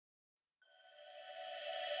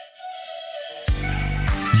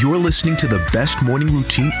You're listening to the Best Morning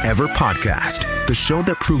Routine Ever podcast, the show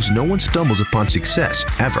that proves no one stumbles upon success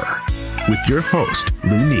ever. With your host,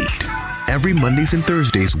 Lou Need. Every Mondays and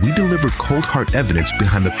Thursdays, we deliver cold hard evidence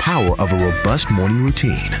behind the power of a robust morning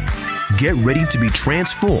routine. Get ready to be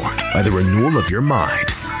transformed by the renewal of your mind.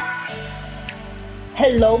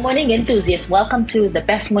 Hello, morning enthusiasts. Welcome to the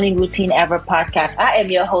Best Morning Routine Ever podcast. I am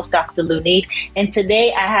your host, Dr. Lou Need, and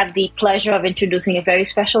today I have the pleasure of introducing a very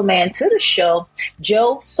special man to the show,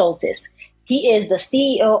 Joe Soltis. He is the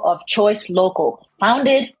CEO of Choice Local,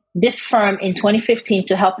 founded this firm in 2015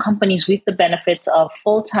 to help companies reap the benefits of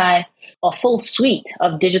full-time or full suite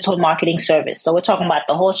of digital marketing service. So we're talking about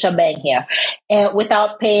the whole shebang here, and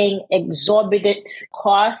without paying exorbitant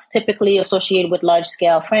costs typically associated with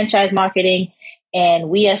large-scale franchise marketing. And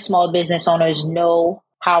we as small business owners know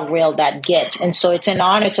how real that gets. And so it's an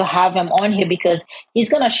honor to have him on here because he's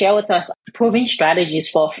going to share with us proven strategies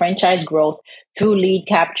for franchise growth through lead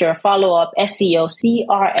capture, follow-up, SEO,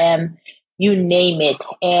 CRM, you name it.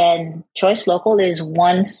 And Choice Local is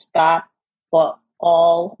one stop for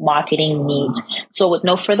all marketing needs. So with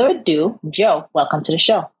no further ado, Joe, welcome to the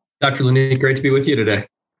show. Dr. Luni, great to be with you today.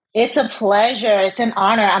 It's a pleasure. It's an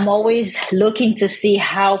honor. I'm always looking to see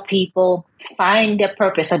how people find their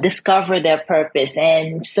purpose or discover their purpose.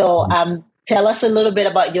 And so tell us a little bit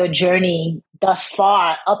about your journey thus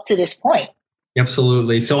far up to this point.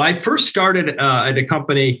 Absolutely. So I first started at a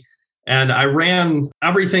company and I ran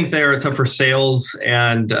everything there except for sales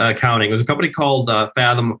and accounting. It was a company called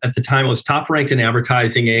Fathom. At the time, it was top ranked in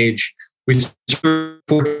advertising age. We served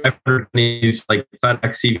 400 companies like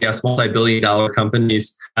FedEx, CVS, multi-billion-dollar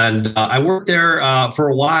companies. And I worked there for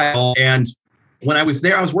a while. And when I was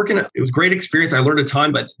there, I was working. It was a great experience. I learned a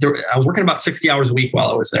ton, but I was working about 60 hours a week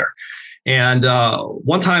while I was there. And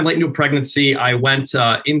one time late into a pregnancy, I went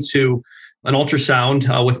into an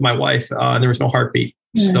ultrasound with my wife, and there was no heartbeat.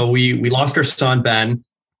 Mm-hmm. So we lost our son, Ben.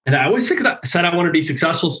 And I always said I want to be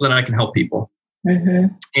successful so that I can help people. Mm-hmm.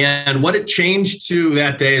 And what it changed to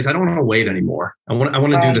that day is I don't want to wait anymore. I want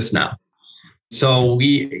to do this now. So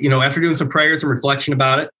we, after doing some prayers and reflection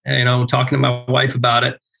about it, and, talking to my wife about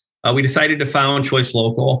it, we decided to found Choice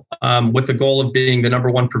Local with the goal of being the number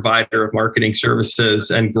one provider of marketing services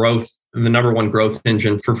and growth, the number one growth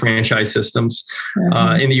engine for franchise systems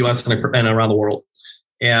in the U.S. and around the world.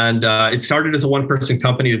 And it started as a one-person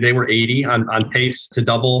company. Today we're 80 on pace to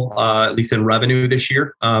double, at least in revenue this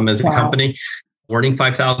year as a company. We're earning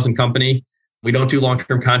 5,000 company. We don't do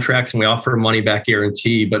long-term contracts and we offer a money-back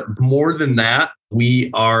guarantee. But more than that, we're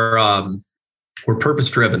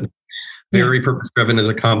purpose-driven, very purpose-driven as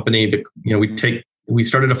a company. We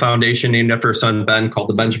started a foundation named after our son, Ben, called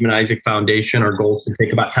the Benjamin Isaac Foundation. Our goal is to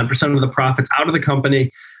take about 10% of the profits out of the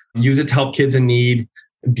company, use it to help kids in need.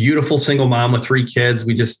 Beautiful single mom with 3 kids.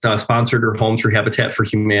 We just sponsored her home through Habitat for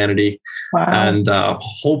Humanity. Wow. And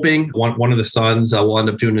hoping one of the sons will end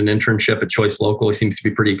up doing an internship at Choice Local. He seems to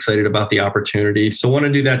be pretty excited about the opportunity. So want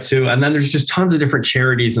to do that too. And then there's just tons of different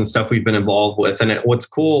charities and stuff we've been involved with. And what's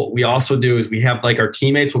cool, we also do is we have our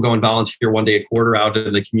teammates will go and volunteer one day a quarter out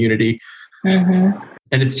in the community. Mm-hmm.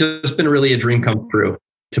 And it's just been really a dream come true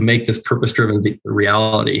to make this purpose-driven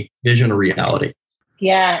vision a reality.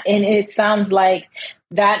 Yeah. And it sounds like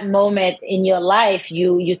that moment in your life,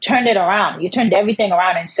 you turned it around. You turned everything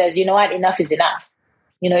around and says, you know what, enough is enough.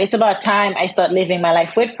 It's about time I start living my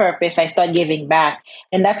life with purpose. I start giving back.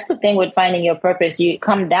 And that's the thing with finding your purpose. You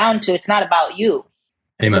come down to, it's not about you.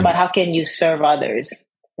 Amen. It's about how can you serve others,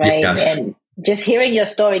 right? Yes. And just hearing your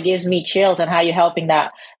story gives me chills on how you're helping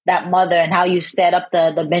that mother and how you set up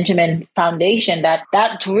the Benjamin Foundation.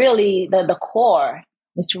 That's really the core.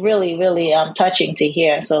 It's really, really touching to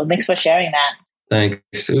hear. So thanks for sharing that.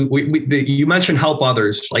 Thanks. You mentioned help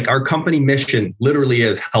others. Our company mission literally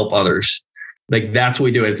is help others. That's what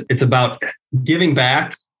we do. It's about giving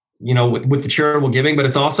back, with the charitable giving, but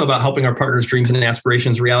it's also about helping our partners' dreams and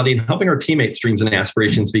aspirations reality and helping our teammates' dreams and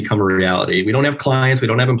aspirations become a reality. We don't have clients, we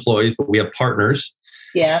don't have employees, but we have partners.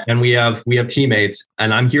 Yeah. And we have teammates,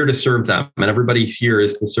 and I'm here to serve them, and everybody here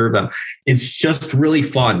is to serve them. It's just really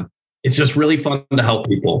fun. It's just really fun to help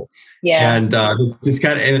people. Yeah. And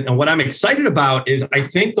and what I'm excited about is I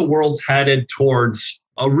think the world's headed towards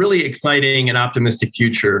a really exciting and optimistic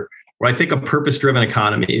future where I think a purpose-driven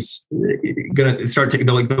economy is going to start to,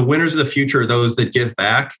 the winners of the future are those that give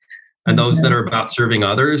back and those that are about serving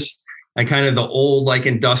others. And kind of the old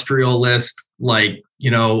industrialist,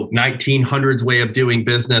 1900s way of doing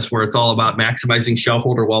business where it's all about maximizing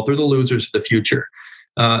shareholder wealth are the losers of the future.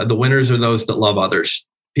 The winners are those that love others.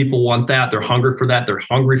 People want that. They're hungry for that. They're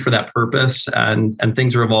hungry for that purpose, and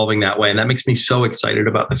things are evolving that way. And that makes me so excited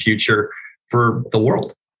about the future for the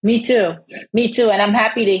world. Me too. Me too. And I'm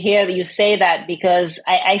happy to hear that you say that, because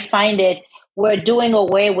I find we're doing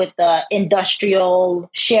away with the industrial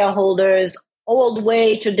shareholders, old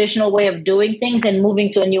way, traditional way of doing things, and moving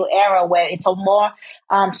to a new era where it's a more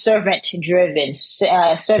servant driven,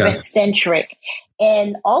 servant centric.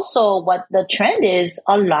 And also what the trend is,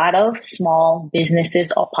 a lot of small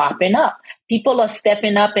businesses are popping up. People are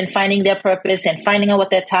stepping up and finding their purpose and finding out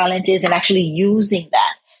what their talent is and actually using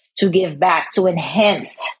that to give back, to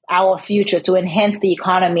enhance our future, to enhance the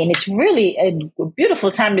economy. And it's really a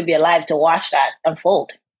beautiful time to be alive to watch that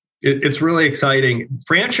unfold. It's really exciting.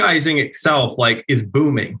 Franchising itself is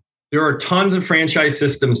booming. There are tons of franchise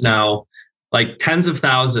systems now, like tens of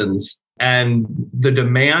thousands. And the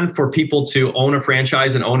demand for people to own a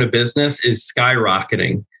franchise and own a business is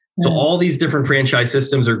skyrocketing. So all these different franchise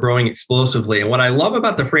systems are growing explosively. And what I love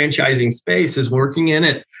about the franchising space is working in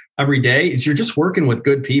it every day is you're just working with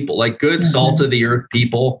good people, like good salt of the earth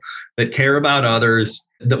people that care about others,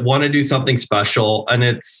 that want to do something special. And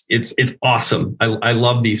it's awesome. I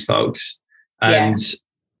love these folks. And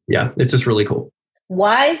it's just really cool.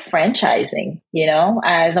 Why franchising?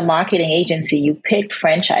 As a marketing agency, you picked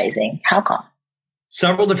franchising. How come?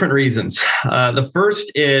 Several different reasons. The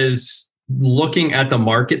first is looking at the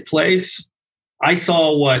marketplace. I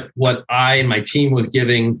saw what I and my team was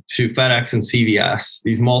giving to FedEx and CVS,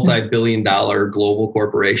 these multi-billion-dollar global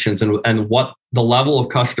corporations, and what the level of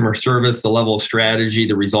customer service, the level of strategy,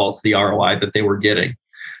 the results, the ROI that they were getting.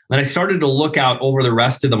 And I started to look out over the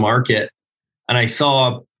rest of the market, and I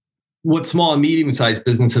saw what small and medium-sized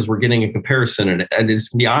businesses were getting in comparison. And just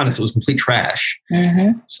to be honest, it was complete trash.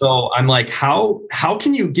 So I'm like, how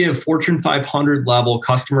can you give Fortune 500 level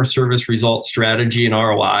customer service results, strategy, and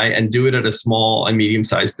ROI and do it at a small and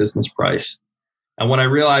medium-sized business price? And what I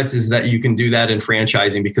realized is that you can do that in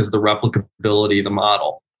franchising because of the replicability of the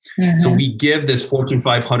model. So we give this Fortune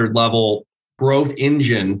 500 level growth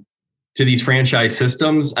engine to these franchise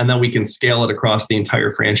systems, and then we can scale it across the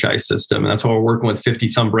entire franchise system. And that's why we're working with 50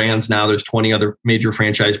 some brands now. There's 20 other major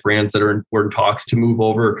franchise brands that we're in talks to move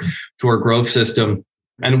over to our growth system.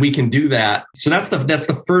 And we can do that. So that's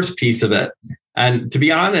the first piece of it. And to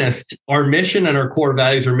be honest, our mission and our core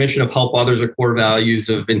values, our mission of help others, our core values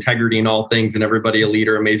of integrity in all things and everybody a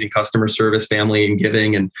leader, amazing customer service, family and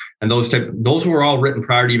giving, and those were all written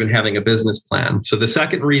prior to even having a business plan. So the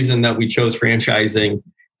second reason that we chose franchising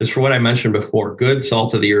is for what I mentioned before, good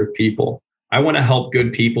salt of the earth people. I want to help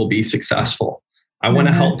good people be successful. I want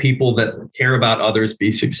to help people that care about others be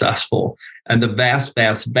successful. And the vast,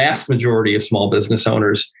 vast, vast majority of small business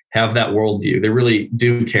owners have that worldview. They really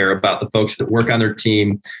do care about the folks that work on their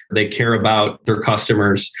team. They care about their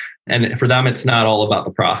customers. And for them, it's not all about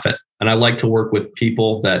the profit. And I like to work with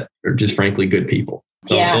people that are just frankly good people.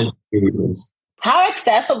 So How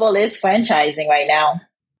accessible is franchising right now?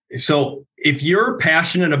 So if you're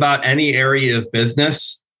passionate about any area of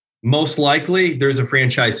business, most likely there's a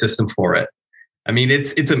franchise system for it. I mean,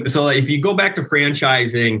 so if you go back to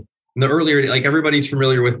franchising, the earlier, like everybody's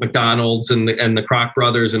familiar with McDonald's and the Kroc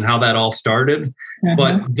brothers and how that all started,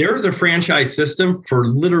 but there's a franchise system for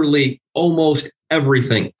literally almost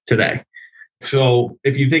everything today. So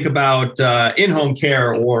if you think about in-home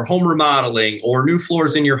care or home remodeling or new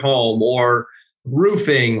floors in your home or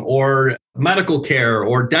roofing or medical care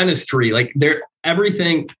or dentistry,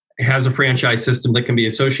 everything has a franchise system that can be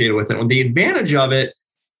associated with it. And the advantage of it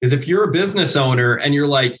is if you're a business owner and you're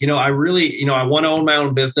like, I really, I want to own my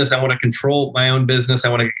own business. I want to control my own business. I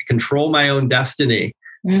want to control my own destiny.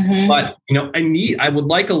 But, I would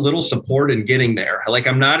like a little support in getting there. Like,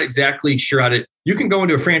 I'm not exactly sure you can go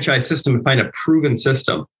into a franchise system and find a proven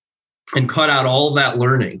system and cut out all of that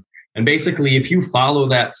learning. And basically, if you follow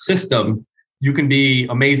that system, you can be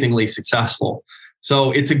amazingly successful.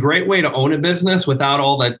 So it's a great way to own a business without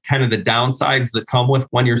all that kind of the downsides that come with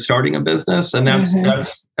when you're starting a business. And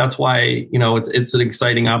that's why, it's an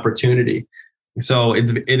exciting opportunity. So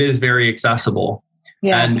it is very accessible.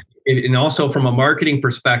 Yeah. And also from a marketing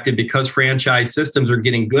perspective, because franchise systems are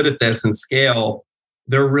getting good at this and scale,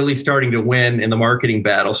 they're really starting to win in the marketing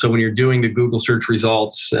battle. So when you're doing the Google search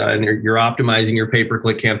results and you're optimizing your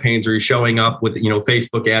pay-per-click campaigns, or you're showing up with,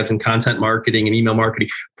 Facebook ads and content marketing and email marketing,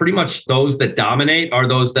 pretty much those that dominate are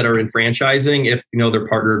those that are in franchising if, they're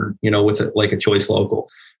partnered, with a Choice Local.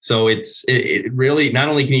 So it really, not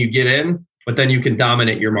only can you get in, but then you can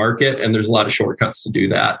dominate your market, and there's a lot of shortcuts to do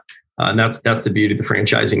that. And that's the beauty of the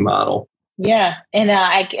franchising model. Yeah. And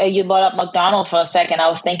you brought up McDonald's for a second. I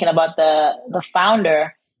was thinking about the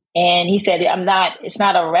founder, and he said, it's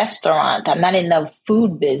not a restaurant. I'm not in the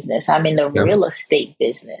food business. I'm in the real estate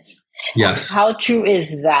business. Yes. How true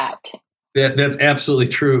is that? That's absolutely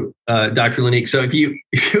true, Dr. Lanique. So if you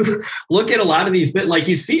look at a lot of these, like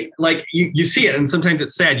you see it, and sometimes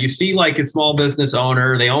it's sad. You see like a small business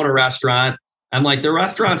owner, they own a restaurant, and like the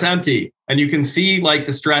restaurant's empty, and you can see like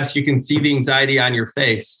the stress, you can see the anxiety on your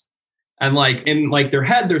face, and like in like their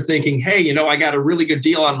head, they're thinking, hey, I got a really good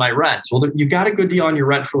deal on my rent. Well, you got a good deal on your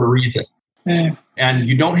rent for a reason, and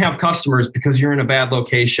you don't have customers because you're in a bad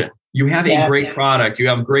location. You have a great product, you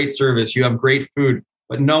have great service, you have great food.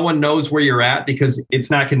 But no one knows where you're at because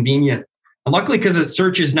it's not convenient. And luckily, because it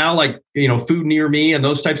searches now like, food near me and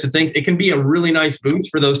those types of things, it can be a really nice boost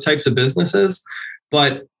for those types of businesses.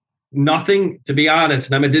 But nothing, to be honest,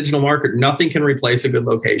 and I'm a digital marketer, nothing can replace a good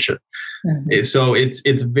location. Mm-hmm. So it's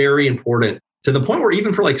very important, to the point where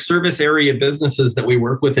even for like service area businesses that we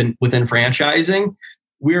work within franchising,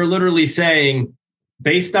 we're literally saying,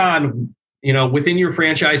 based on within your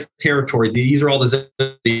franchise territory, these are all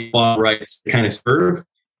the rights to kind of serve.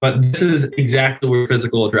 But this is exactly where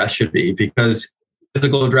physical address should be, because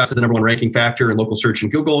physical address is the number one ranking factor in local search in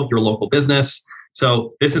Google, your local business.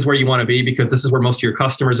 So this is where you want to be, because this is where most of your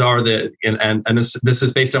customers are. And this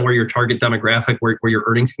is based on where your target demographic, where your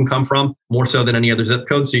earnings can come from, more so than any other zip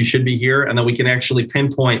code. So you should be here. And then we can actually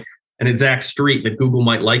pinpoint an exact street that Google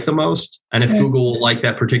might like the most. And if Google will like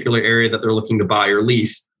that particular area that they're looking to buy or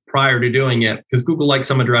lease prior to doing it, because Google likes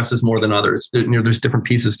some addresses more than others. There's different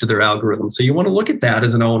pieces to their algorithm. So you want to look at that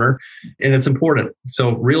as an owner, and it's important.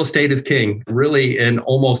 So real estate is king, really, in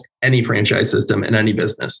almost any franchise system in any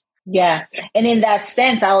business. Yeah. And in that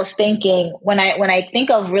sense, I was thinking, when I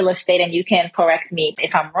think of real estate, and you can correct me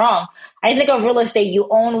if I'm wrong, I think of real estate, you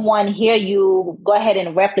own one here, you go ahead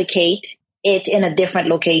and replicate it in a different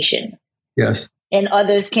location. Yes. And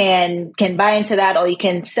others can buy into that, or you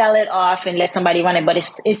can sell it off and let somebody run it. But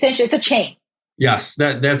it's essentially, it's a chain. Yes,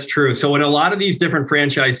 that's true. So in a lot of these different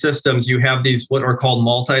franchise systems, you have these what are called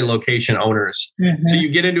multi-location owners. Mm-hmm. So you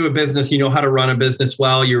get into a business, you know how to run a business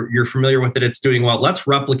well, you're familiar with it, it's doing well. Let's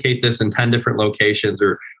replicate this in 10 different locations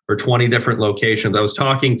or 20 different locations. I was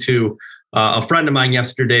talking to a friend of mine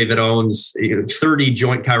yesterday that owns 30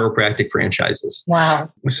 joint chiropractic franchises.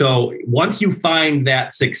 Wow. So once you find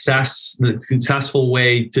that the successful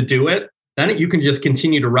way to do it, then you can just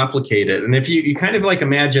continue to replicate it. And if you kind of like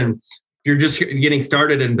imagine, if you're just getting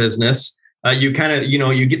started in business, you kind of,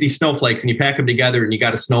 you get these snowflakes and you pack them together and you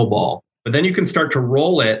got a snowball. But then you can start to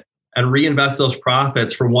roll it and reinvest those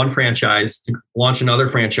profits from one franchise to launch another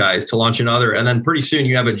franchise, to launch another. And then pretty soon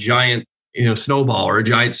you have a giant snowball or a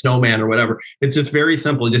giant snowman or whatever. It's just very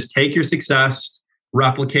simple. Just take your success,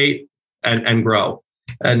 replicate, and grow.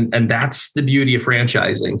 And that's the beauty of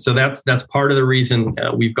franchising. So that's part of the reason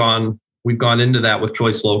we've gone into that with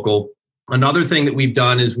Choice Local. Another thing that we've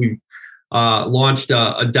done is we've launched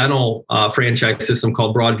a dental franchise system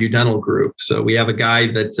called Broadview Dental Group. So we have a guy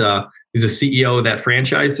that is a CEO of that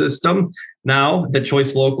franchise system now that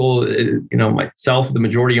Choice Local, myself, the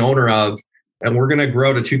majority owner of. And we're going to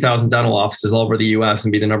grow to 2,000 dental offices all over the U.S.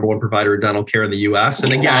 and be the number one provider of dental care in the U.S.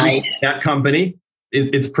 And again, That company,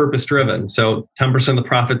 it's purpose driven. So 10% of the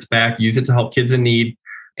profits back, use it to help kids in need,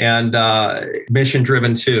 and mission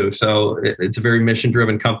driven too. So it's a very mission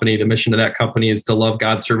driven company. The mission of that company is to love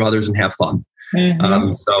God, serve others, and have fun. Mm-hmm.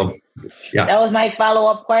 That was my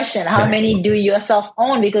follow-up question. How many do you yourself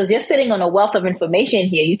own? Because you're sitting on a wealth of information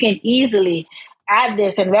here. You can easily add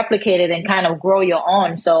this and replicate it and kind of grow your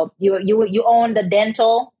own. So you own the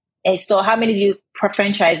dental. And so how many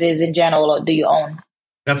franchises in general do you own?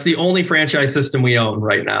 That's the only franchise system we own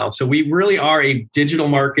right now. So we really are a digital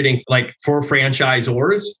marketing like for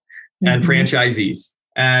franchisors and franchisees.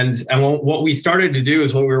 And what we started to do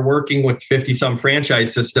is when we were working with 50 some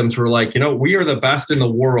franchise systems, we're like, we are the best in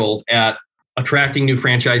the world at attracting new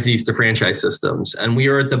franchisees to franchise systems. And we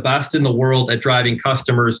are the best in the world at driving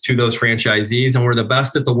customers to those franchisees. And we're the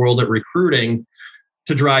best at the world at recruiting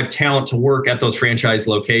to drive talent to work at those franchise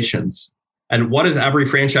locations. And what does every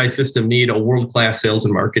franchise system need? A world-class sales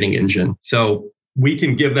and marketing engine. So we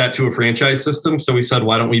can give that to a franchise system. So we said,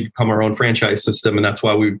 why don't we become our own franchise system? And that's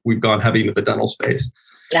why we've gone heavy into the dental space.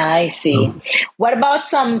 I see.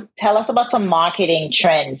 Tell us about some marketing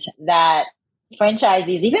trends that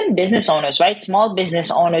franchisees, even business owners, right? Small business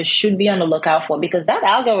owners should be on the lookout for, because that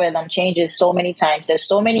algorithm changes so many times. There's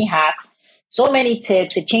so many hacks, so many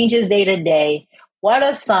tips. It changes day to day. What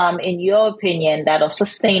are some, in your opinion, that are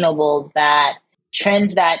sustainable, that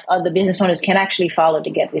trends that other business owners can actually follow to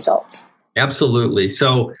get results? Absolutely.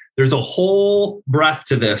 So there's a whole breadth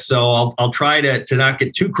to this. So I'll try to not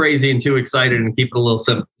get too crazy and too excited and keep it a little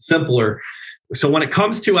simpler. So when it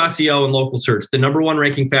comes to SEO and local search, the number one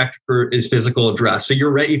ranking factor is physical address. So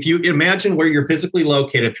if you imagine where you're physically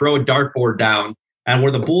located, throw a dartboard down And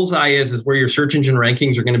where the bullseye is where your search engine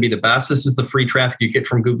rankings are going to be the best. This is the free traffic you get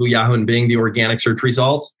from Google, Yahoo, and Bing, the organic search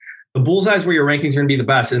results. The bullseye is where your rankings are going to be the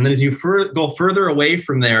best. And then as you go further away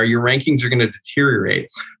from there, your rankings are going to deteriorate.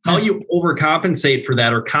 How you overcompensate for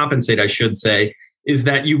that, or compensate, I should say, is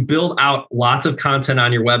that you build out lots of content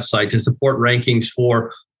on your website to support rankings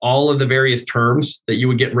for all of the various terms that you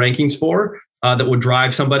would get rankings for that would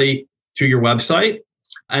drive somebody to your website.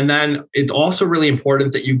 And then it's also really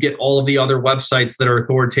important that you get all of the other websites that are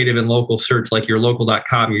authoritative in local search, like your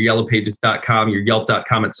local.com, your yellowpages.com, your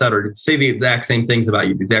yelp.com, et cetera, to say the exact same things about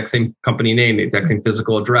you, the exact same company name, the exact same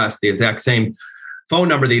physical address, the exact same phone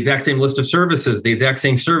number, the exact same list of services, the exact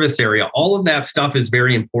same service area. All of that stuff is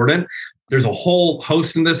very important. There's a whole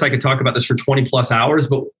host in this. I could talk about this for 20 plus hours,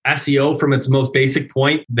 but SEO from its most basic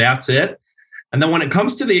point, that's it. And then when it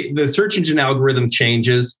comes to the search engine algorithm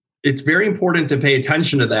changes, it's very important to pay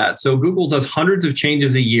attention to that. So Google does hundreds of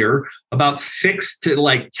changes a year, about 6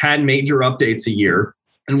 to 10 major updates a year.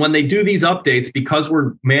 And when they do these updates, because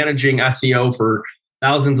we're managing SEO for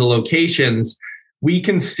thousands of locations, we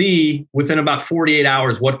can see within about 48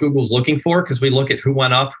 hours what Google's looking for, because we look at who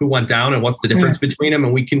went up, who went down, and what's the difference between them.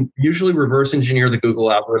 And we can usually reverse engineer the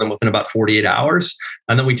Google algorithm within about 48 hours.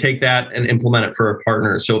 And then we take that and implement it for our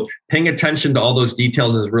partners. So paying attention to all those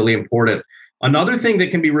details is really important. Another thing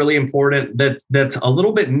that can be really important that's a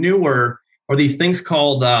little bit newer are these things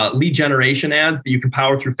called lead generation ads that you can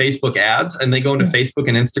power through Facebook ads, and they go into Facebook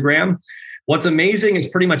and Instagram. What's amazing is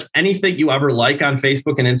pretty much anything you ever like on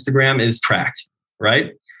Facebook and Instagram is tracked,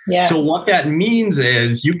 right? Yeah. So what that means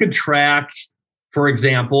is you could track, for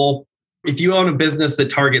example, if you own a business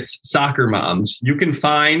that targets soccer moms, you can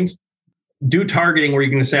do targeting where you're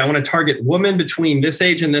going to say, I want to target women between this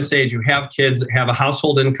age and this age who have kids that have a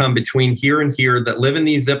household income between here and here, that live in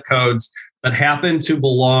these zip codes, that happen to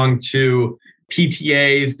belong to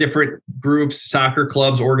PTAs, different groups, soccer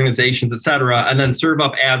clubs, organizations, et cetera, and then serve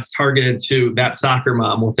up ads targeted to that soccer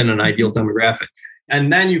mom within an ideal demographic.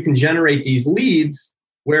 And then you can generate these leads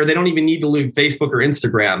where they don't even need to leave Facebook or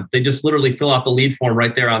Instagram. They just literally fill out the lead form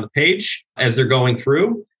right there on the page as they're going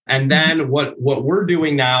through. And then what we're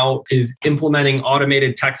doing now is implementing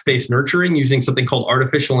automated text-based nurturing using something called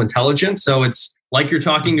artificial intelligence. So it's like you're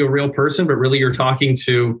talking to a real person, but really you're talking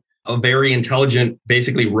to a very intelligent,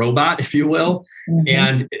 basically robot, if you will.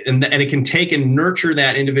 And it can take and nurture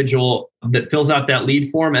that individual that fills out that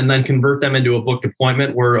lead form and then convert them into a booked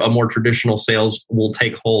appointment where a more traditional sales will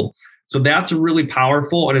take hold. So that's really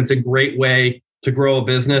powerful. And it's a great way to grow a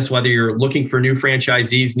business, whether you're looking for new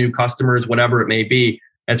franchisees, new customers, whatever it may be.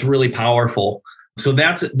 That's really powerful. So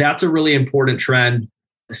that's a really important trend.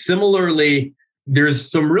 Similarly, there's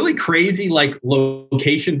some really crazy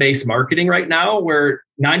location-based marketing right now where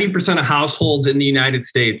 90% of households in the United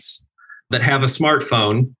States that have a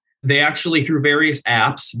smartphone, they actually, through various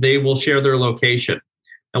apps, they will share their location.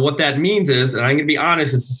 And what that means is, and I'm going to be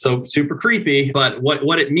honest, this is so super creepy, but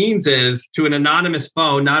what it means is to an anonymous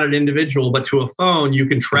phone, not an individual, but to a phone, you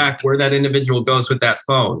can track where that individual goes with that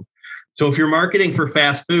phone. So if you're marketing for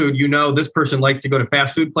fast food, you know this person likes to go to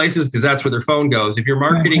fast food places because that's where their phone goes. If you're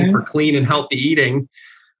marketing for clean and healthy eating,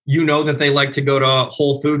 you know that they like to go to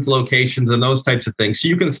Whole Foods locations and those types of things. So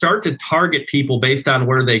you can start to target people based on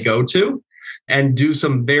where they go to and do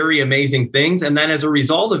some very amazing things. And then as a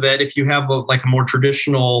result of it, if you have a more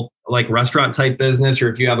traditional restaurant type business, or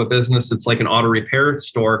if you have a business that's like an auto repair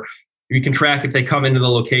store, you can track if they come into the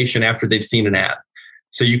location after they've seen an ad.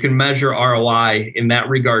 So you can measure ROI in that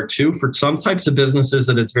regard too. For some types of businesses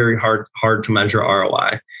that it's very hard to measure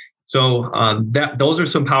ROI. So those are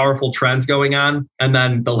some powerful trends going on. And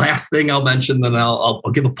then the last thing I'll mention, then I'll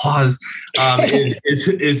give a pause,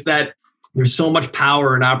 is that there's so much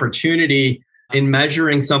power and opportunity in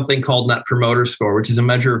measuring something called Net Promoter Score, which is a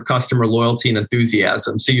measure of customer loyalty and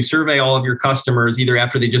enthusiasm. So you survey all of your customers either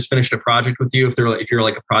after they just finished a project with you, if you're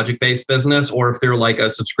like a project-based business, or if they're like a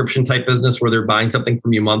subscription type business where they're buying something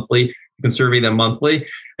from you monthly, you can survey them monthly.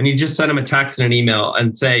 And you just send them a text and an email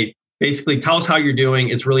and say, basically, tell us how you're doing.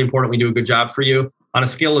 It's really important we do a good job for you. On a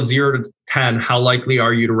scale of 0 to 10, how likely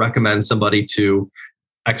are you to recommend somebody to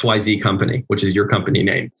XYZ company, which is your company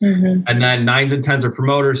name? And then 9s and 10s are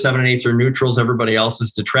promoters, 7 and 8s are neutrals, everybody else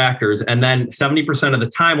is detractors. And then 70% of the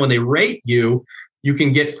time when they rate you, you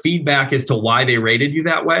can get feedback as to why they rated you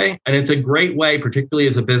that way. And it's a great way, particularly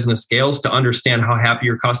as a business scales, to understand how happy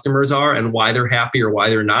your customers are and why they're happy or why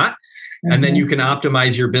they're not. And then you can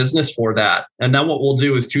optimize your business for that. And then what we'll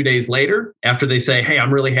do is 2 days later, after they say, hey,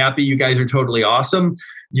 I'm really happy, you guys are totally awesome,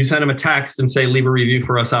 you send them a text and say, leave a review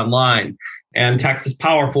for us online. And text is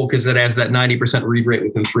powerful because it has that 90% read rate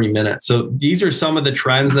within 3 minutes. So these are some of the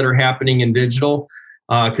trends that are happening in digital.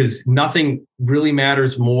 because nothing really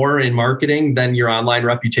matters more in marketing than your online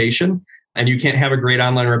reputation. And you can't have a great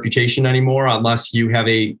online reputation anymore unless you have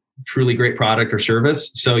a truly great product or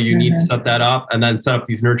service. So you need to set that up and then set up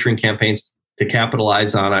these nurturing campaigns to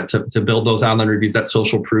capitalize on it, to build those online reviews, that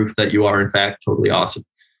social proof that you are in fact totally awesome.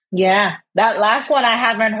 Yeah. That last one I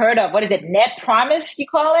haven't heard of. What is it? Net Promise, you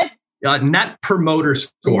call it? Net Promoter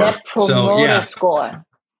Score. Net Promoter Score.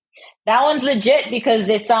 That one's legit because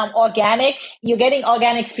it's organic. You're getting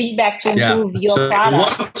organic feedback to improve your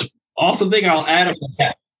product. One awesome thing I'll add up with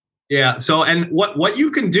that. Yeah. So, and what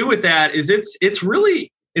you can do with that is it's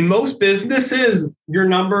really, in most businesses, your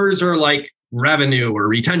numbers are like revenue or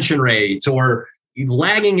retention rates or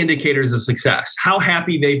lagging indicators of success, how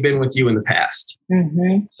happy they've been with you in the past.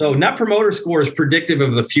 So Net Promoter Score is predictive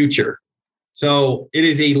of the future. So it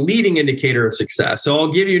is a leading indicator of success. So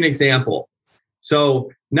I'll give you an example.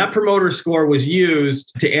 So Net Promoter Score was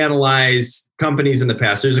used to analyze companies in the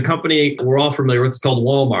past. There's a company we're all familiar with, it's called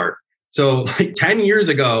Walmart. So like 10 years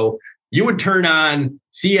ago, you would turn on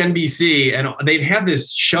CNBC and they'd have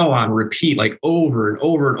this show on repeat, like over and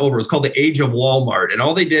over and over. It's called The Age of Walmart. And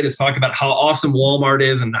all they did is talk about how awesome Walmart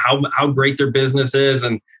is and how great their business is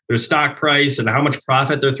and their stock price and how much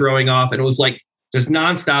profit they're throwing off. And it was like just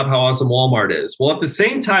nonstop how awesome Walmart is. Well, at the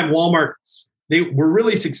same time, Walmart, they were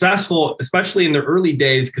really successful, especially in their early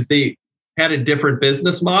days, because they had a different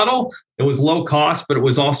business model. It was low cost, but it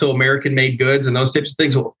was also American-made goods and those types of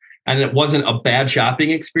things. And it wasn't a bad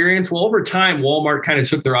shopping experience. Well, over time, Walmart kind of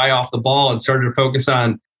took their eye off the ball and started to focus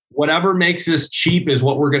on whatever makes this cheap is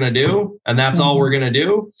what we're going to do. And that's all we're going to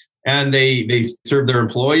do. And they served their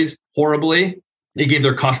employees horribly. They gave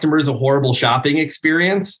their customers a horrible shopping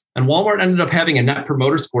experience. And Walmart ended up having a Net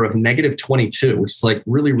Promoter Score of -22, which is like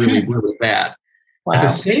really, really, really bad. Wow. At the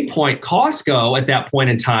same point, Costco at that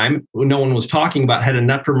point in time, no one was talking about, had a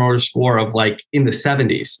Net Promoter Score of like in the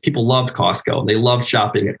 70s. People loved Costco. They loved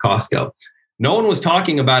shopping at Costco. No one was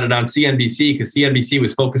talking about it on CNBC because CNBC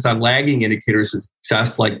was focused on lagging indicators of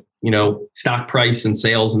success, like, stock price and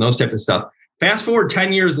sales and those types of stuff. Fast forward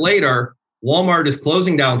 10 years later, Walmart is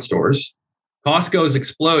closing down stores. Costco is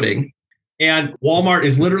exploding. And Walmart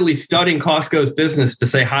is literally studying Costco's business to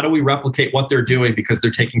say, how do we replicate what they're doing because they're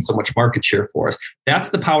taking so much market share for us? That's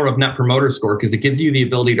the power of Net Promoter Score, because it gives you the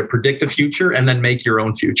ability to predict the future and then make your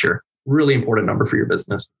own future. Really important number for your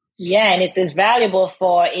business. Yeah, and it's valuable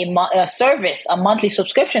for a service, a monthly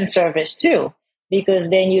subscription service too, because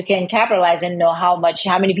then you can capitalize and know how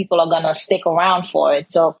many people are going to stick around for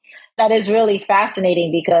it. So that is really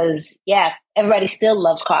fascinating because, everybody still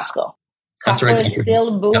loves Costco. Costco is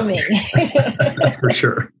still booming. Yep. For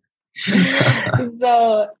sure.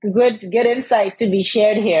 So good insight to be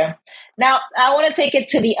shared here. Now, I want to take it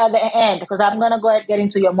to the other end because I'm going to get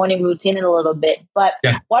into your morning routine in a little bit. But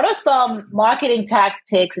what are some marketing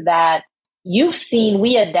tactics that you've seen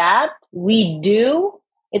we adapt, we do?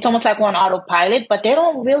 It's almost like we're on autopilot, but they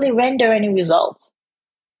don't really render any results.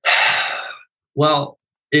 Well,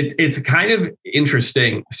 it's kind of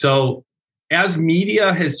interesting. So as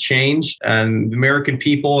media has changed and the American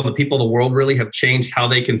people and the people of the world really have changed how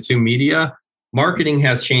they consume media, marketing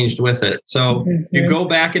has changed with it. So you go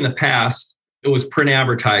back in the past, it was print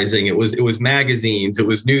advertising, it was magazines, it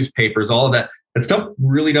was newspapers, all of that. That stuff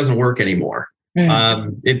really doesn't work anymore.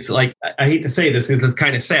 It's like, I hate to say this because it's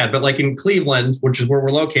kind of sad, but like in Cleveland, which is where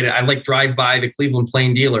we're located, I like drive by the Cleveland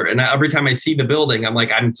Plain Dealer. And every time I see the building,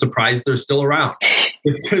 I'm surprised they're still around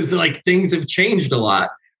because like things have changed a lot.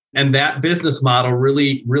 And that business model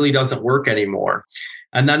really, really doesn't work anymore.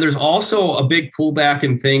 And then there's also a big pullback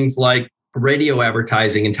in things like radio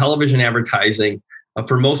advertising and television advertising.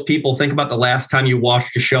 For most people, think about the last time you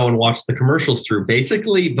watched a show and watched the commercials through.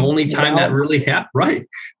 Basically, the only time that really happened,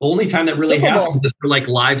 the only time that really happened is for like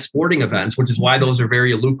live sporting events, which is why those are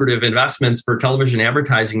very lucrative investments for television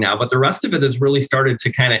advertising now. But the rest of it has really started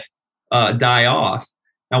to kind of die off.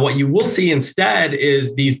 Now, what you will see instead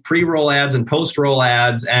is these pre-roll ads and post-roll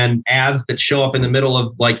ads and ads that show up in the middle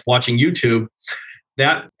of like watching YouTube.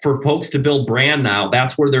 That for folks to build brand now,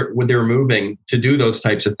 that's where they're moving to do those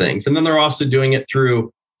types of things. And then they're also doing it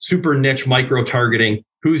through super niche micro targeting.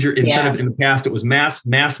 Instead of in the past, it was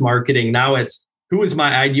mass marketing. Now it's who is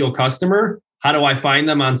my ideal customer? How do I find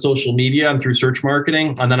them on social media and through search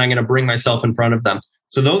marketing? And then I'm going to bring myself in front of them.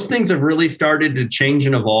 So those things have really started to change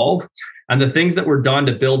and evolve. And the things that were done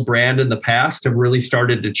to build brand in the past have really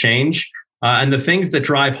started to change. And the things that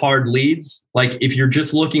drive hard leads, like if you're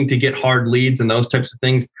just looking to get hard leads and those types of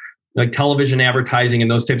things, like television advertising and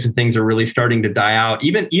those types of things are really starting to die out.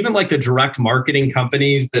 Even like the direct marketing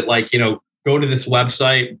companies that like, go to this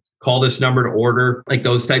website, call this number to order, like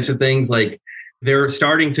those types of things, like they're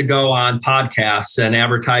starting to go on podcasts and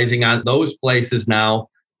advertising on those places now,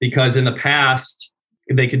 because in the past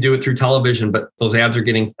they could do it through television, but those ads are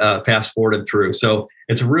getting fast forwarded through. So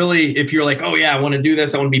it's really, if you're like, oh yeah, I want to do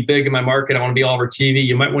this, I want to be big in my market, I want to be all over TV,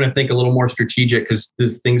 you might want to think a little more strategic, because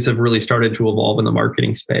things have really started to evolve in the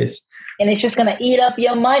marketing space. And it's just going to eat up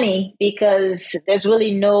your money, because there's really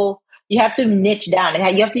you have to niche down.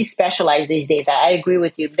 You have to specialize these days. I agree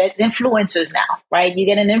with you. There's influencers now, right? You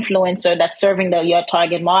get an influencer that's serving your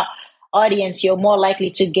target audience, you're more likely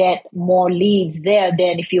to get more leads there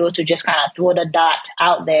than if you were to just kind of throw the dot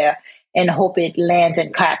out there and hope it lands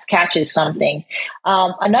and catches something.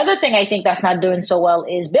 Another thing I think that's not doing so well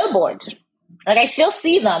is billboards. Like, I still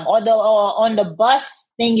see them, or on the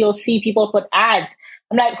bus thing, you'll see people put ads.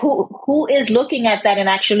 I'm like, who is looking at that and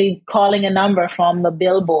actually calling a number from the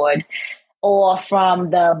billboard or from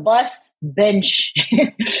the bus bench?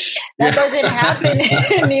 That doesn't happen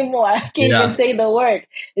anymore. I can't even say the word.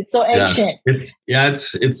 It's so ancient. It's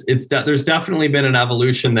there's definitely been an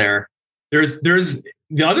evolution there. There's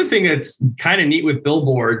the other thing that's kind of neat with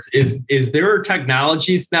billboards is there are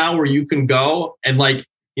technologies now where you can go and, like,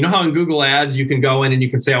 you know how in Google Ads you can go in and you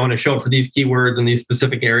can say, I want to show up for these keywords in these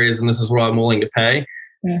specific areas, and this is what I'm willing to pay.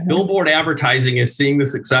 Mm-hmm. Billboard advertising is seeing the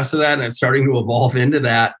success of that, and it's starting to evolve into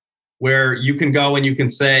that, where you can go and you can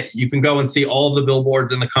go and see all of the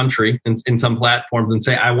billboards in the country in some platforms and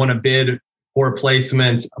say, I want to bid for a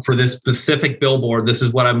placement for this specific billboard. This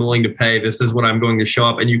is what I'm willing to pay. This is what I'm going to show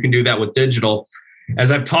up. And you can do that with digital.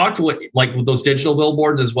 As I've talked with those digital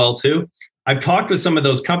billboards as well too, I've talked with some of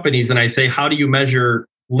those companies and I say, how do you measure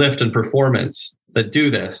lift and performance that do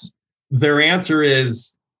this? Their answer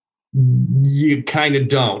is, you kind of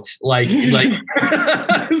don't like so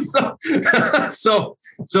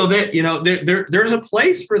that, you know, there's a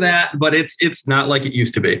place for that, but it's not like it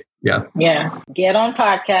used to be. Yeah. Get on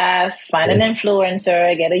podcasts, find an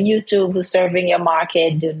influencer, get a YouTube who's serving your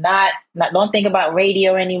market. Don't think about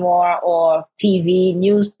radio anymore, or TV,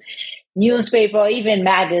 newspaper, or even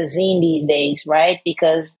magazine these days, right?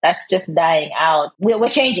 Because that's just dying out. We're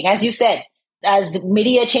changing, as you said. As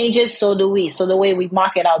media changes, so do we. So the way we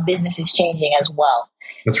market our business is changing as well.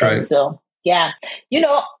 That's right. And so, yeah. You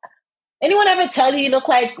know, anyone ever tell you look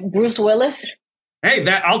like Bruce Willis? Hey,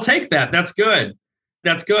 I'll take that. That's good.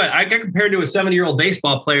 That's good. I got compared to a 70-year-old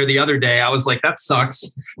baseball player the other day. I was like, that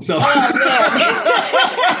sucks. So,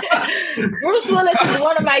 Bruce Willis is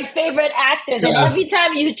one of my favorite actors. And every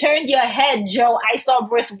time you turned your head, Joe, I saw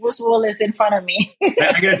Bruce Willis in front of me.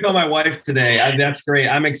 I got to tell my wife today. That's great.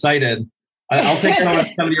 I'm excited. I'll take on a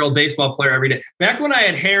 70-year-old baseball player every day. Back when I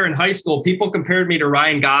had hair in high school, people compared me to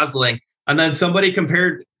Ryan Gosling. And then somebody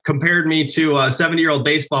compared me to a 70-year-old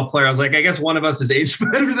baseball player. I was like, I guess one of us is aged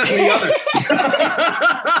better than the other.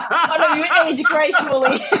 Oh, no, you age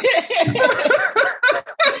gracefully.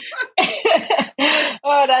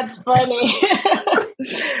 Oh, that's funny.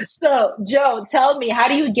 So, Joe, tell me, how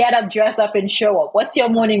do you get up, dress up, and show up? What's your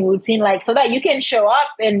morning routine like so that you can show up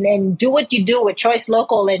and do what you do with Choice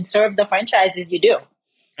Local and serve the franchises you do?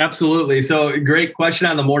 Absolutely. So, great question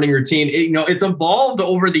on the morning routine. It's evolved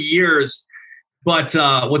over the years. But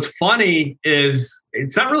what's funny is,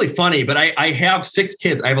 it's not really funny, but I have 6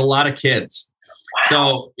 kids. I have a lot of kids. Wow.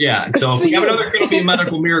 So, yeah. So if we have another kid, it'll be a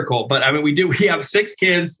medical miracle. But I mean, we have 6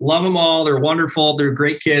 kids, love them all. They're wonderful. They're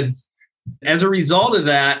great kids. As a result of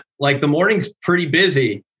that, like, the morning's pretty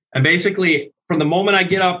busy. And basically, from the moment I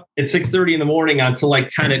get up at 6:30 in the morning until like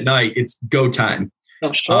 10 at night, it's go time.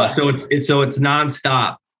 Oh, sure. So it's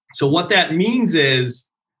nonstop. So what that means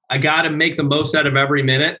is I got to make the most out of every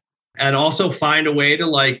minute, and also find a way to,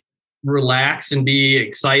 like, relax and be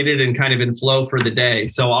excited and kind of in flow for the day.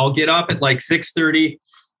 So I'll get up at like 6:30.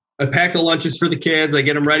 I pack the lunches for the kids. I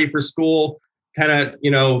get them ready for school, kind of,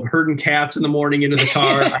 herding cats in the morning into the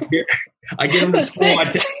car. I get them to school.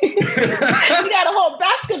 You got a whole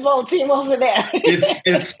basketball team over there.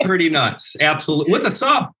 It's pretty nuts. Absolutely. With a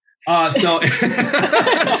sub. So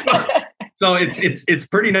it's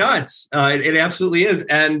pretty nuts. It absolutely is.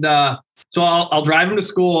 And so I'll drive him to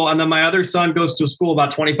school, and then my other son goes to school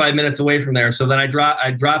about 25 minutes away from there. So then I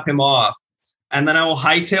drop him off, and then I will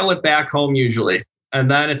hightail it back home usually. And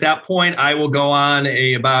then at that point, I will go on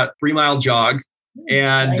about 3-mile jog.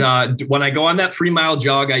 And nice. When I go on that 3-mile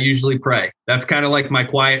jog, I usually pray. That's kind of like my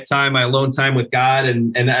quiet time, my alone time with God.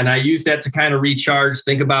 And I use that to kind of recharge,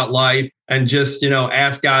 think about life, and just,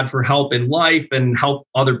 ask God for help in life and help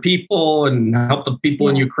other people and help the people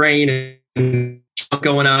in Ukraine and what's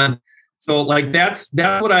going on. So, like, that's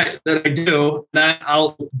what I do. Then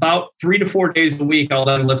I'll, about 3 to 4 days a week, I'll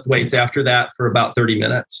then lift weights after that for about 30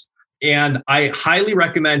 minutes. And I highly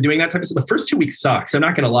recommend doing that type of stuff. The first 2 weeks sucks. I'm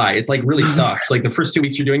not going to lie. It like really sucks. Like the first 2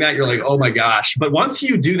 weeks you're doing that, you're like, oh my gosh. But once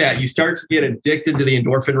you do that, you start to get addicted to the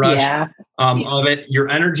endorphin rush of it. Your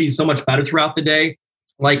energy is so much better throughout the day.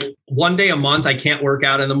 Like one day a month, I can't work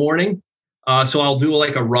out in the morning. So I'll do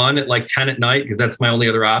like a run at like 10 at night because that's my only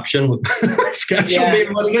other option with my schedule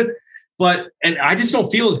being what it is. And I just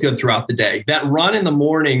don't feel as good throughout the day. That run in the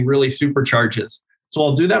morning really supercharges. So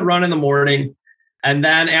I'll do that run in the morning. And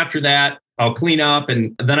then after that, I'll clean up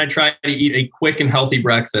and then I try to eat a quick and healthy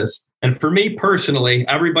breakfast. And for me personally,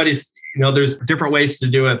 everybody's, there's different ways to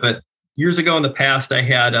do it. But years ago in the past, I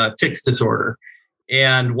had a tics disorder.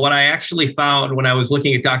 And what I actually found when I was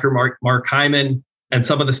looking at Dr. Mark Hyman and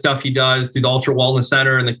some of the stuff he does through the Ultra Wellness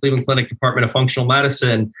Center and the Cleveland Clinic Department of Functional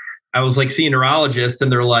Medicine, I was like seeing neurologists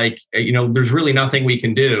and they're like, there's really nothing we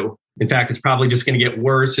can do. In fact, it's probably just going to get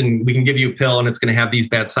worse and we can give you a pill and it's going to have these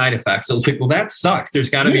bad side effects. So I was like, well, that sucks. There's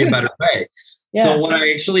got to be a better way. Yeah. So what I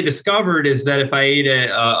actually discovered is that if I ate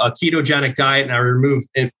a ketogenic diet and I removed,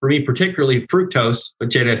 and for me particularly fructose,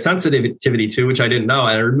 which I had a sensitivity to, which I didn't know,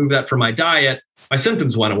 and I removed that from my diet, my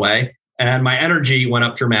symptoms went away and my energy went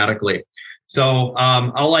up dramatically. So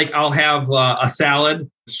I'll have a salad,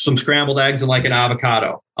 some scrambled eggs, and like an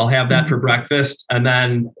avocado. I'll have that for breakfast, and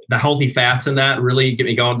then the healthy fats in that really get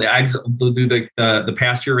me going. The eggs, do the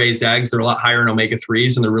pasture raised eggs. They're a lot higher in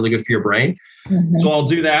omega-3s, and they're really good for your brain. Mm-hmm. So I'll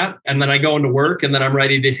do that, and then I go into work, and then I'm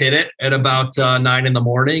ready to hit it at about 9 in the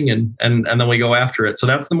morning, and then we go after it. So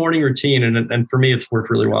that's the morning routine, and for me, it's worked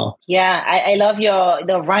really well. Yeah, I love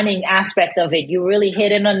the running aspect of it. You really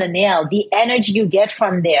hit it on the nail. The energy you get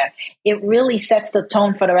from there, it really sets the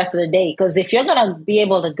tone for the rest of the day. Because if you're gonna be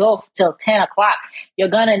able to go till 10 o'clock, you're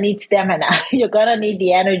gonna need stamina. You're gonna need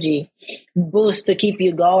the energy boost to keep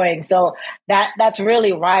you going. So that's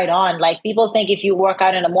really right on. Like people think if you work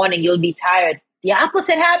out in the morning, you'll be tired. The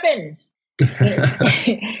opposite happens.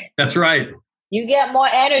 That's right. You get more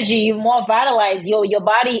energy, you're more vitalized. Your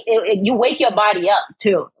body, you wake your body up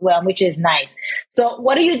too, which is nice. So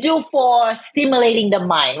what do you do for stimulating the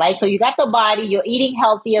mind, right? So you got the body, you're eating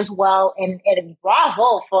healthy as well, and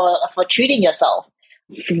bravo for treating yourself,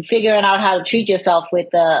 figuring out how to treat yourself with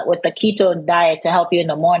the keto diet to help you in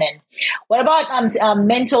the morning. What about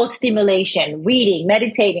mental stimulation, reading,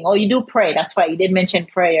 meditating? Oh, you do pray. That's right. You did mention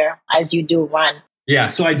prayer as you do run. Yeah,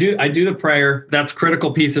 so I do the prayer. That's a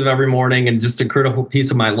critical piece of every morning and just a critical piece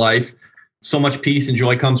of my life. So much peace and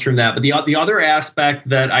joy comes from that. But the other aspect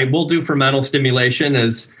that I will do for mental stimulation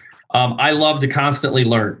is I love to constantly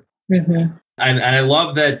learn. Mm-hmm. And I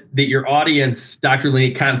love that your audience, Dr.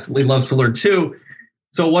 Lee, constantly loves to learn too.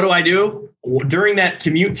 So what do I do? During that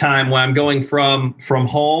commute time when I'm going from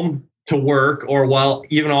home to work, or while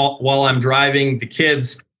I'm driving the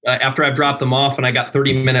kids, after I've dropped them off and I got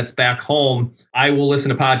 30 minutes back home, I will listen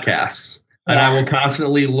to podcasts and I will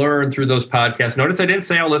constantly learn through those podcasts. Notice I didn't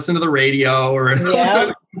say I'll listen to the radio or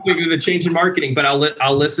the change in marketing, but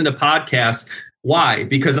I'll listen to podcasts. Why?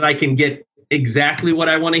 Because I can get exactly what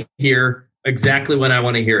I want to hear, exactly when I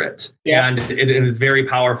want to hear it. Yeah. And it is very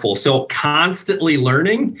powerful. So constantly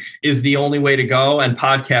learning is the only way to go. And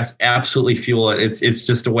podcasts absolutely fuel it. It's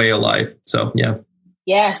just a way of life. So, yeah.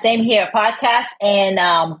 Yeah, same here. Podcasts and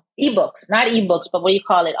ebooks, not ebooks, but what do you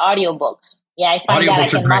call it? Audiobooks. Yeah, I find that I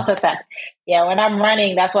can multitask. Yeah, when I'm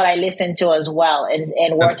running, that's what I listen to as well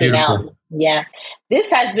and working out. Yeah,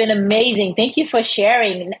 this has been amazing. Thank you for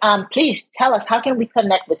sharing. Please tell us, how can we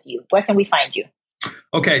connect with you? Where can we find you?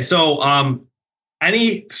 Okay, so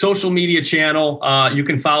any social media channel you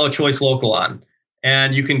can follow Choice Local on.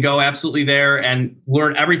 And you can go absolutely there and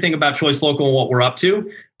learn everything about Choice Local and what we're up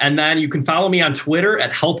to. And then you can follow me on Twitter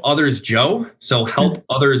at Help Others Joe. So Help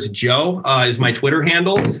Others Joe is my Twitter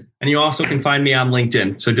handle. And you also can find me on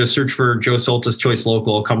LinkedIn. So just search for Joe Soltis Choice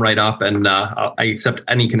Local. It'll come right up. And I accept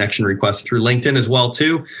any connection requests through LinkedIn as well,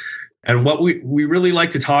 too. And what we really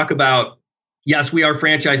like to talk about, yes, we are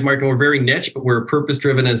franchise marketing. We're very niche, but we're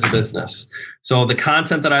purpose-driven as a business. So the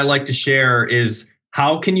content that I like to share is,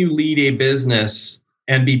 how can you lead a business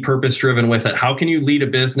and be purpose-driven with it? How can you lead a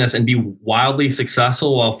business and be wildly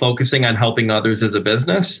successful while focusing on helping others as a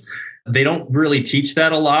business? They don't really teach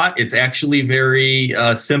that a lot. It's actually very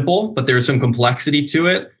simple, but there's some complexity to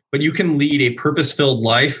it. But you can lead a purpose-filled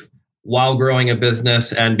life while growing a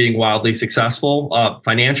business and being wildly successful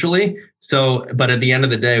financially. So, but at the end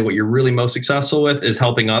of the day, what you're really most successful with is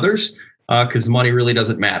helping others, because money really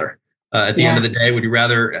doesn't matter. At the end of the day, would you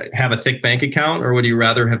rather have a thick bank account, or would you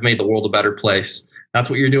rather have made the world a better place? That's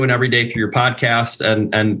what you're doing every day through your podcast.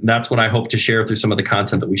 And that's what I hope to share through some of the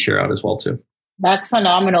content that we share out as well, too. That's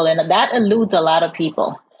phenomenal. And that eludes a lot of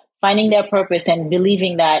people. finding their purpose and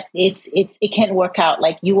believing that it can work out.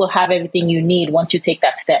 Like you will have everything you need once you take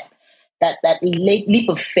that step, that leap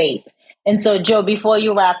of faith. And so, Joe, before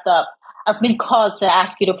you wrap up, I've been called to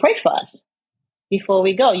ask you to pray for us before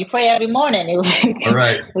we go. You pray every morning. All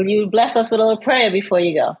right. Will you bless us with a little prayer before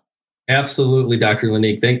you go? Absolutely, Dr.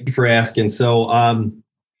 Lanique. Thank you for asking. So,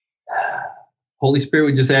 Holy Spirit,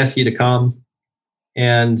 we just ask you to come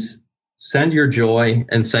and send your joy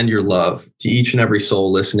and send your love to each and every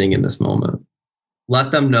soul listening in this moment.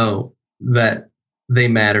 Let them know that they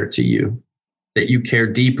matter to you, that you care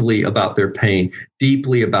deeply about their pain,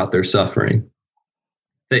 deeply about their suffering,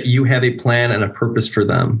 that you have a plan and a purpose for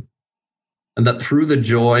them, and that through the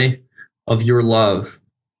joy of your love,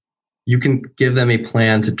 you can give them a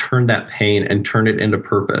plan to turn that pain and turn it into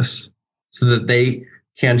purpose so that they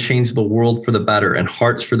can change the world for the better and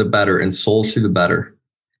hearts for the better and souls for the better.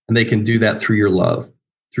 And they can do that through your love,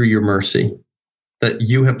 through your mercy that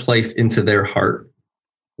you have placed into their heart.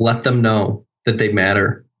 Let them know that they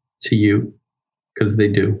matter to you because they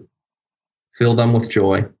do. Fill them with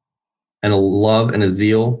joy and a love and a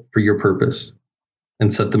zeal for your purpose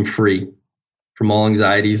and set them free from all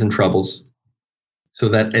anxieties and troubles so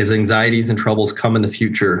that as anxieties and troubles come in the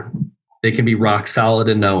future, they can be rock solid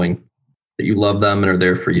in knowing that you love them and are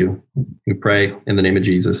there for you. We pray in the name of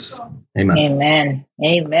Jesus. Amen. Amen.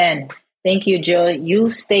 Amen. Thank you, Joe.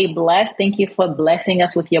 You stay blessed. Thank you for blessing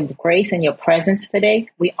us with your grace and your presence today.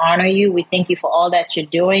 We honor you. We thank you for all that you're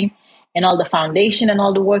doing and all the foundation and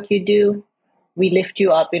all the work you do. We lift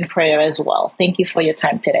you up in prayer as well. Thank you for your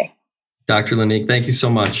time today. Dr. Lanique, thank you so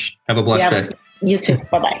much. Have a blessed day. You too.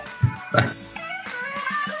 Bye-bye. Bye.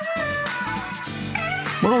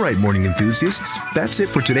 All right, morning enthusiasts, that's it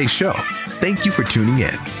for today's show. Thank you for tuning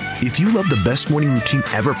in. If you love the Best Morning Routine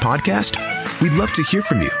Ever podcast, we'd love to hear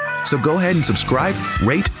from you. So go ahead and subscribe,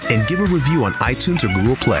 rate, and give a review on iTunes or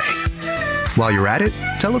Google Play. While you're at it,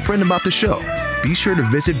 tell a friend about the show. Be sure to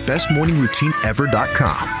visit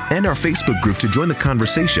bestmorningroutineever.com and our Facebook group to join the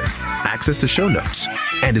conversation, access the show notes,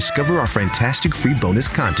 and discover our fantastic free bonus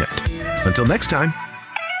content. Until next time.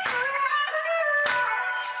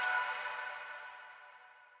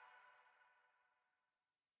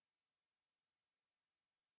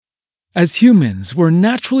 As humans, we're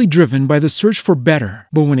naturally driven by the search for better.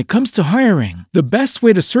 But when it comes to hiring, the best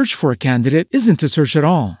way to search for a candidate isn't to search at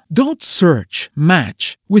all. Don't search,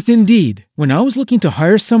 match with Indeed. When I was looking to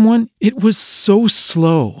hire someone, it was so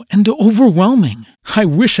slow and overwhelming. I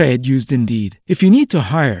wish I had used Indeed. If you need to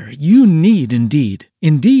hire, you need Indeed.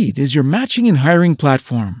 Indeed is your matching and hiring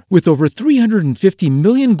platform with over 350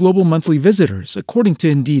 million global monthly visitors, according to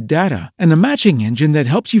Indeed data, and a matching engine that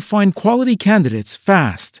helps you find quality candidates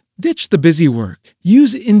fast. Ditch the busy work.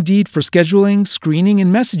 Use Indeed for scheduling, screening,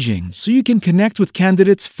 and messaging so you can connect with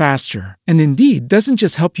candidates faster. And Indeed doesn't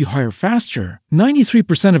just help you hire faster.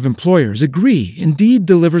 93% of employers agree Indeed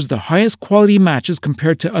delivers the highest quality matches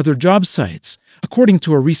compared to other job sites, according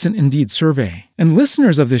to a recent Indeed survey. And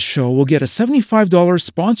listeners of this show will get a $75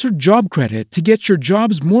 sponsored job credit to get your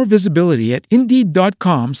jobs more visibility at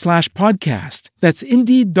Indeed.com/podcast. That's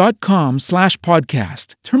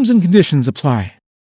Indeed.com/podcast. Terms and conditions apply.